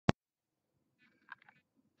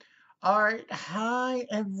Alright, hi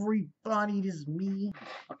everybody, this is me,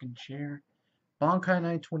 fucking chair. Bankai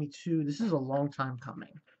 922, this is a long time coming.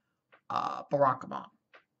 Barakamon,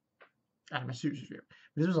 anime series review.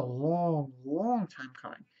 This was a long time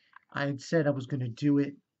coming. I had said I was gonna do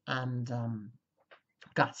it, and,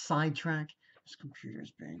 got sidetracked. This computer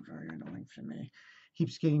is being very annoying for me.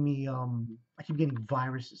 Keeps getting me, I keep getting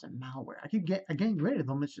viruses and malware. I'm getting rid of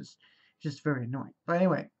them, it's just very annoying. But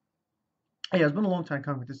anyway, yeah, it's been a long time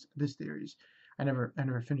coming with this series. I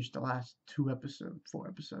never finished the last 4 episodes,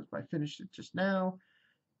 but I finished it just now.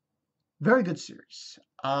 Very good series.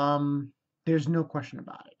 There's no question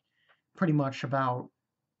about it. Pretty much about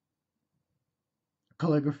a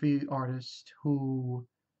calligraphy artist who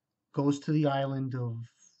goes to the island of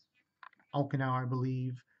Okinawa, I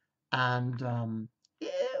believe, and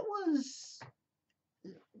it was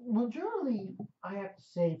majority. I have to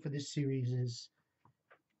say for this series is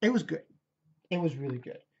it was good. It was really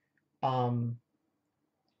good. Um,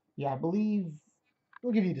 yeah, I believe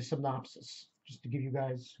we'll give you the synopsis, just to give you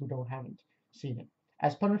guys who haven't seen it.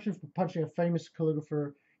 As punishment for punching a famous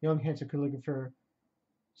calligrapher, young handsome calligrapher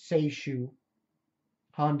Seishu,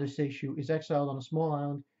 Honda Seishu, is exiled on a small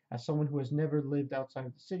island. As someone who has never lived outside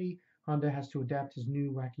of the city, Honda has to adapt his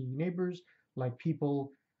new wacky neighbors, like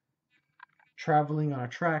people traveling on a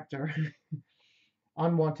tractor,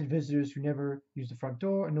 unwanted visitors who never use the front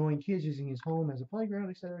door, annoying kids using his home as a playground,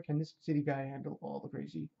 etc. Can this city guy handle all the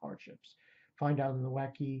crazy hardships? Find out in the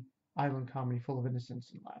wacky island comedy full of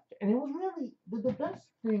innocence and laughter. And it was really the best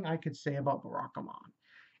thing I could say about Barakamon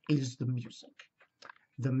is the music.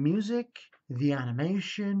 The music, the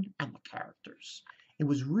animation, and the characters. It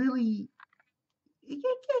was really it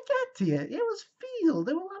got to you. It was feel.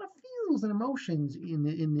 There were a lot of feels and emotions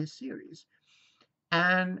in this series.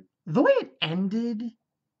 And the way it ended,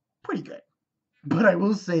 pretty good. But I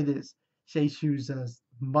will say this: Seishu's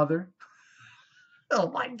mother. Oh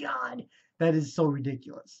my god, that is so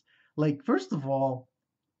ridiculous. Like, first of all,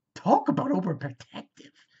 talk about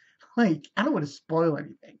overprotective. Like, I don't want to spoil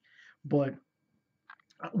anything, but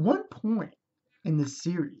at one point in the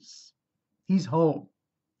series, he's home,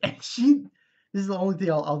 and she. This is the only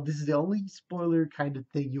thing This is the only spoiler kind of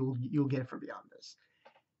thing you'll get from me on this.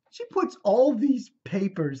 She puts all these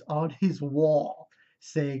papers on his wall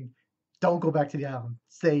saying, "Don't go back to the island.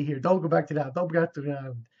 Stay here. Don't go back to the island. Don't go back to the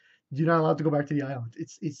island. You're not allowed to go back to the island."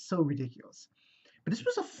 It's so ridiculous. But this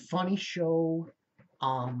was a funny show.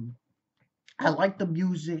 Um, I liked the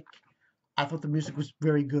music. I thought the music was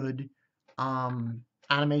very good.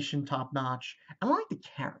 Animation top notch. I like the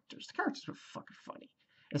characters. The characters were fucking funny,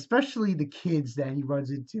 especially the kids that he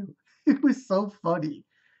runs into. It was so funny.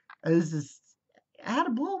 This is I had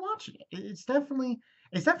a ball watching it. It's definitely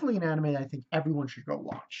an anime that I think everyone should go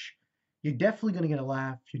watch. You're definitely gonna get a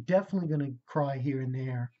laugh. You're definitely gonna cry here and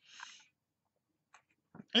there.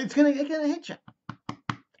 It's gonna hit you.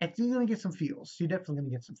 You're gonna get some feels. You're definitely gonna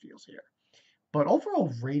get some feels here. But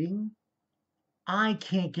overall rating, I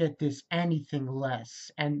can't get this anything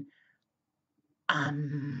less. And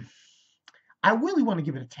um, I really want to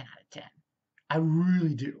give it a 10 out of 10. I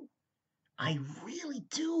really do. I really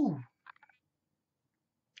do.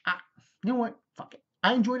 I, you know what? Fuck it.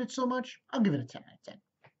 I enjoyed it so much. I'll give it a 10 out of 10.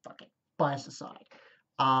 Fuck it. Bias aside.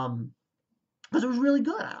 Um, because it was really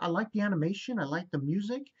good. I liked the animation. I liked the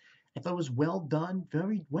music. I thought it was well done,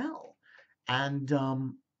 very well. And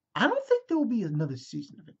I don't think there will be another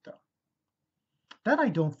season of it though. That I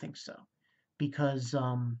don't think so, because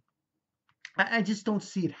I just don't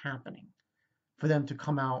see it happening for them to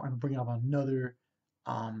come out and bring out another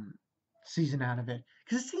um, season out of it.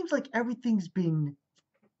 Because it seems like everything's been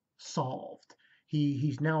solved.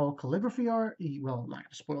 He's now a calligraphy art. Well, I'm not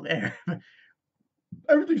gonna spoil there.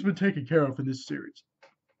 Everything's been taken care of in this series.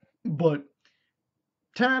 But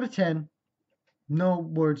 10 out of 10. No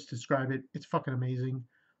words to describe it. It's fucking amazing.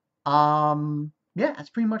 Yeah, that's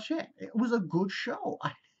pretty much it. It was a good show.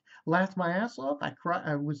 I laughed my ass off. I cried.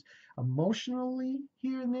 I was emotionally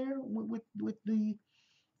here and there with the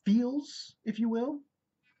feels, if you will,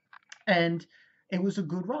 and it was a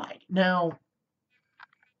good ride. Now,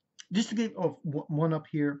 just to get one up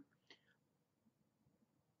here,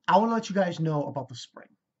 I want to let you guys know about the spring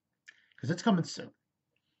because it's coming soon.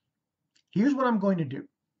 Here's what I'm going to do.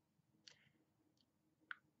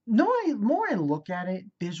 No, more I look at it,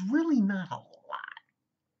 there's really not a lot.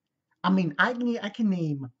 I mean, I can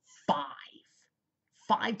name five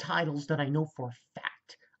five titles that I know for a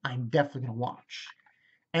fact I'm definitely gonna watch,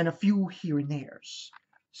 and a few here and there's.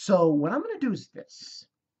 So what I'm gonna do is this.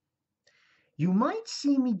 You might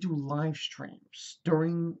see me do live streams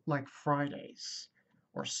during like Fridays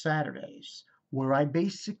or Saturdays where I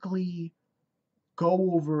basically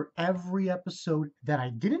go over every episode that I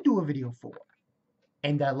didn't do a video for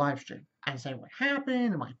in that live stream and say what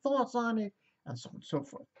happened and my thoughts on it and so on and so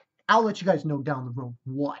forth. I'll let you guys know down the road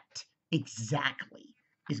what exactly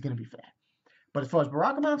is going to be for that. But as far as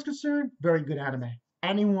Barakamon's concerned, very good anime.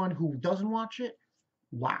 Anyone who doesn't watch it,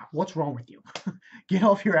 wow, what's wrong with you? Get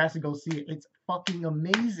off your ass and go see it. It's fucking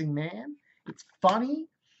amazing, man. It's funny.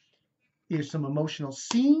 There's some emotional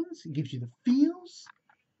scenes. It gives you the feels.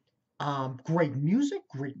 Great music,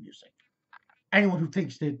 great music. Anyone who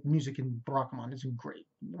thinks that music in Barakamon isn't great,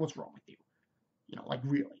 what's wrong with you? You know, like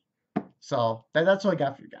really. So that's all I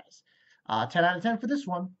got for you guys. 10 out of 10 for this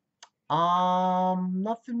one.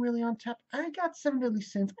 Nothing really on tap. I got 7 Deadly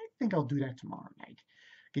Sins. I think I'll do that tomorrow night.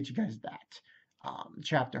 Get you guys that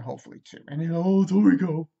chapter hopefully too. And then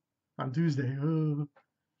Toriko on Tuesday.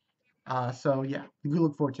 So yeah, we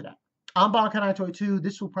look forward to that. I'm Barakamon Toy 2.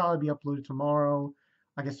 This will probably be uploaded tomorrow.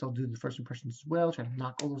 I guess I'll do the first impressions as well. Try to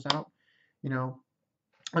knock all those out. You know.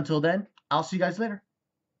 Until then, I'll see you guys later.